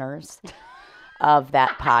co-owners of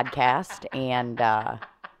that podcast. And yeah,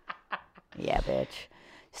 bitch.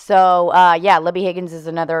 So, yeah, Libby Higgins is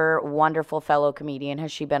another wonderful fellow comedian.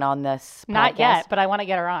 Has she been on this podcast? Not yet, but I want to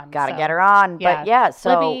get her on. Gotta so. get her on. But yeah,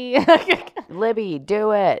 so Libby. Libby,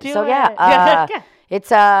 do it. Do so it. yeah,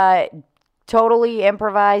 it's a totally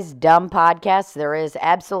improvised, dumb podcast. There is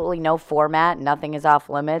absolutely no format. Nothing is off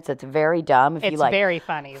limits. It's very dumb. If you It's like very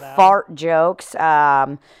funny, though. fart jokes,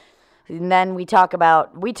 And then we talk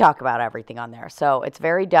about everything on there. So it's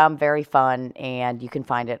very dumb, very fun, and you can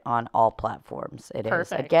find it on all platforms. It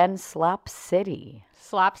is, again, Slop City.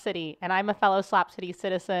 Slop City. And I'm a fellow Slop City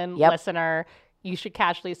citizen, listener. You should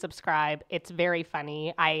casually subscribe. It's very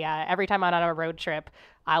funny. I every time I'm on a road trip,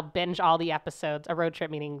 I'll binge all the episodes. A road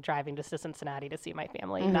trip meaning driving to Cincinnati to see my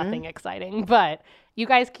family. Nothing exciting. But you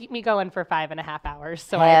guys keep me going for 5.5 hours,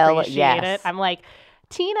 so I appreciate it. I'm like,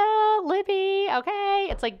 Tina, Libby, okay.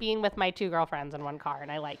 It's like being with my 2 girlfriends in one car,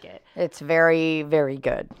 and I like it. It's very, very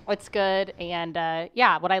good. It's good. And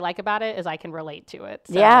what I like about it is I can relate to it.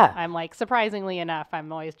 So I'm like, surprisingly enough,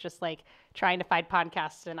 I'm always just like trying to find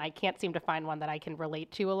podcasts, and I can't seem to find one that I can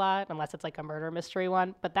relate to a lot unless it's like a murder mystery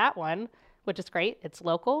one. But that one, which is great. It's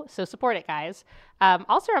local, so support it, guys.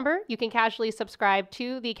 Also, remember, you can casually subscribe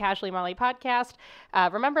to the Casually Molly podcast.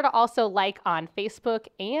 Remember to also like on Facebook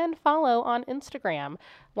and follow on Instagram.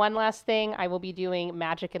 One last thing, I will be doing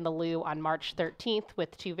Magic in the Loo on March 13th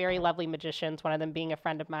with 2 very lovely magicians, one of them being a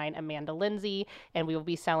friend of mine, Amanda Lindsay, and we will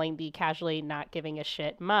be selling the Casually Not Giving a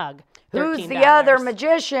Shit mug. $13. Who's the other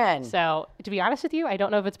magician? So, to be honest with you, I don't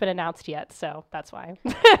know if it's been announced yet, so that's why.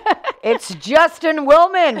 It's Justin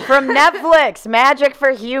Willman from Netflix, Magic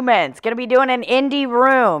for Humans. Going to be doing an indie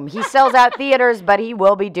room. He sells out theaters, but he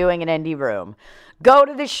will be doing an indie room. Go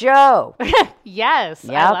to the show. Yes,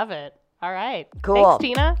 I love it. All right. Cool. Thanks,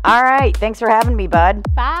 Tina. All right. Thanks for having me, bud.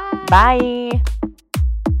 Bye. Bye.